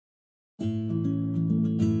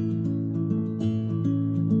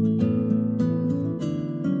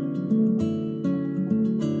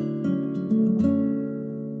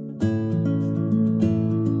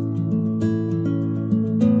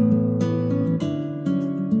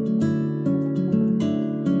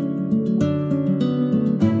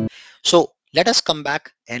Let us come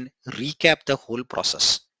back and recap the whole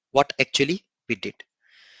process, what actually we did.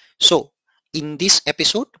 So in this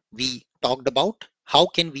episode, we talked about how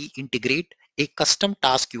can we integrate a custom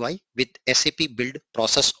task UI with SAP Build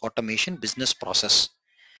process automation business process.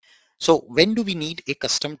 So when do we need a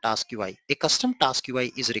custom task UI? A custom task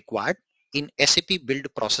UI is required in SAP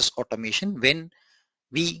Build process automation when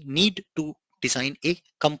we need to design a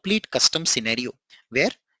complete custom scenario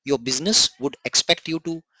where your business would expect you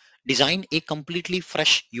to design a completely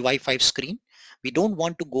fresh UI5 screen. We don't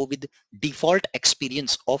want to go with default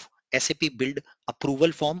experience of SAP Build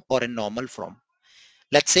approval form or a normal form.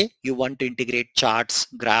 Let's say you want to integrate charts,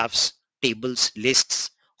 graphs, tables,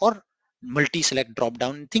 lists, or multi-select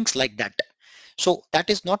drop-down, things like that. So that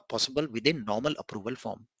is not possible with a normal approval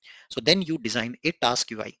form. So then you design a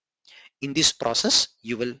task UI. In this process,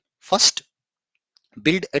 you will first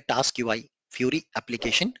build a task UI Fiori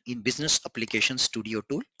application in Business Application Studio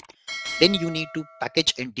tool. Then you need to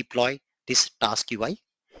package and deploy this task UI.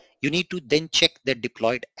 You need to then check the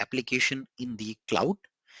deployed application in the cloud,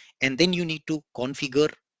 and then you need to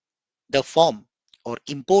configure the form or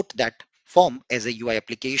import that form as a UI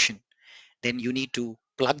application. Then you need to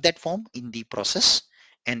plug that form in the process,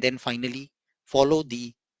 and then finally follow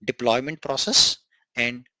the deployment process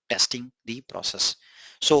and testing the process.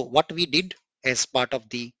 So what we did as part of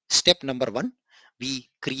the step number 1, we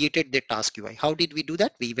created the task UI. How did we do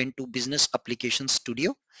that? We went to Business Application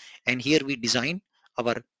Studio, and here we designed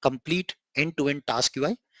our complete end-to-end task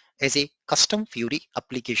UI as a custom Fiori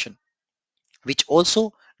application, which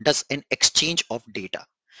also does an exchange of data.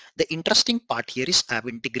 The interesting part here is I have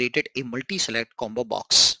integrated a multi-select combo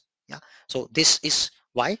box. Yeah, so this is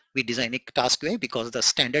why we design a task UI, because the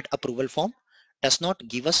standard approval form does not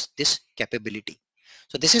give us this capability.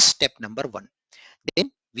 So this is step number 1.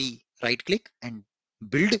 Then we right click and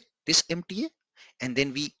build this MTA, and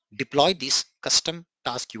then we deploy this custom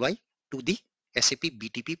task UI to the SAP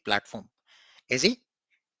BTP platform as a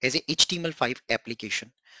HTML5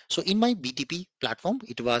 application. So in my BTP platform,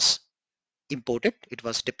 it was imported, it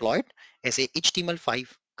was deployed as a HTML5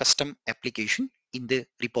 custom application in the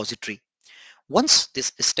repository. Once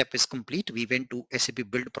this step is complete, we went to SAP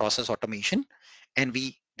Build process automation, and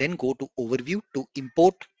we then go to overview to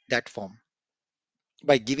import that form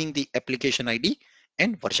by giving the application ID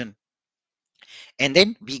and version. And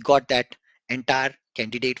then we got that entire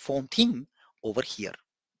candidate form thing over here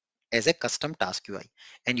as a custom task UI.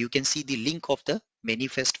 And you can see the link of the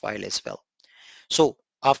manifest file as well. So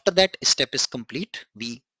after that step is complete,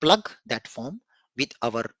 we plug that form with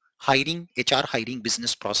our HR hiring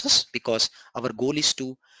business process, because our goal is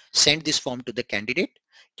to send this form to the candidate.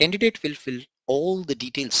 Candidate will fill all the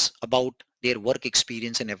details about their work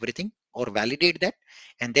experience and everything, or validate that,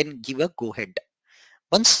 and then give a go ahead.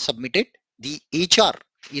 Once submitted, the HR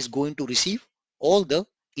is going to receive all the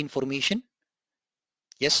information,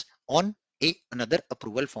 yes, on another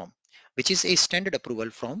approval form, which is a standard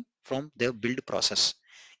approval form from the build process.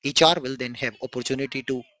 HR will then have opportunity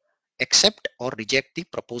to accept or reject the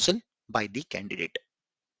proposal by the candidate,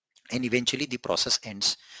 and eventually the process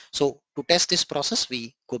ends. So to test this process,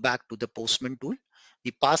 we go back to the Postman tool.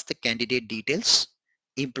 We pass the candidate details,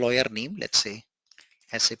 employer name, let's say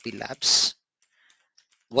SAP Labs,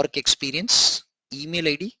 work experience, email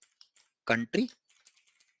ID, country,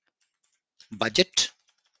 budget,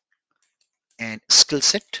 and skill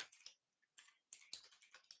set,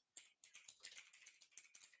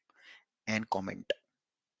 and comment.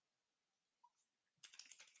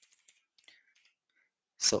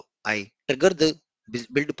 So I trigger the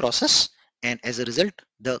build process, and as a result,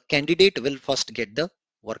 the candidate will first get the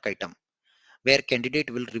work item, where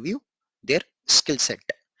candidate will review their skill set.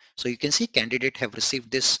 So you can see candidate have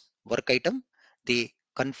received this work item. They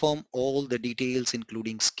confirm all the details,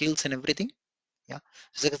 including skills and everything. Yeah,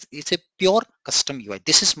 so it's a pure custom UI.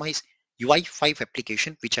 This is my UI5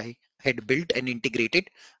 application, which I had built and integrated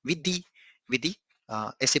with the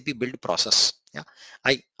SAP build process. Yeah,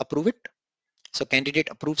 I approve it. So candidate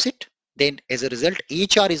approves it. Then as a result,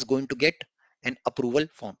 HR is going to get an approval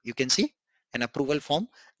form. You can see an approval form.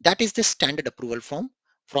 That is the standard approval form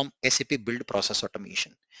from SAP Build Process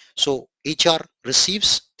Automation. So HR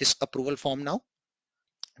receives this approval form now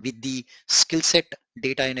with the skill set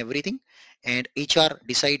data and everything, and HR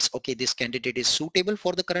decides, okay, this candidate is suitable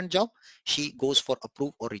for the current job. She goes for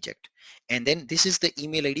approve or reject. And then this is the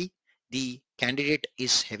email ID the candidate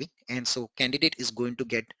is having, and so candidate is going to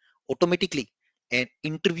get automatically an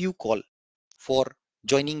interview call for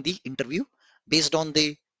joining the interview based on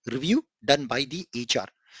the review done by the HR.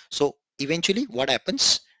 So eventually what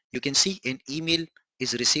happens, you can see an email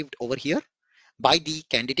is received over here by the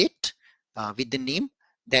candidate with the name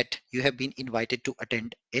that you have been invited to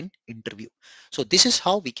attend an interview. So this is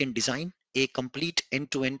how we can design a complete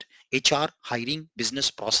end-to-end HR hiring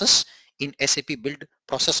business process in SAP Build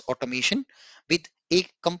process automation with a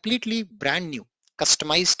completely brand new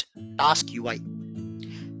customized task UI.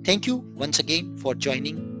 Thank you once again for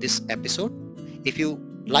joining this episode. If you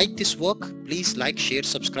like this work, please like, share,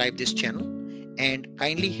 subscribe this channel and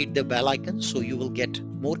kindly hit the bell icon so you will get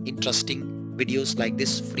more interesting videos like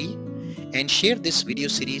this free, and share this video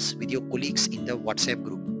series with your colleagues in the WhatsApp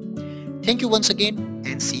group. Thank you once again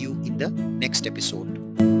and see you in the next episode.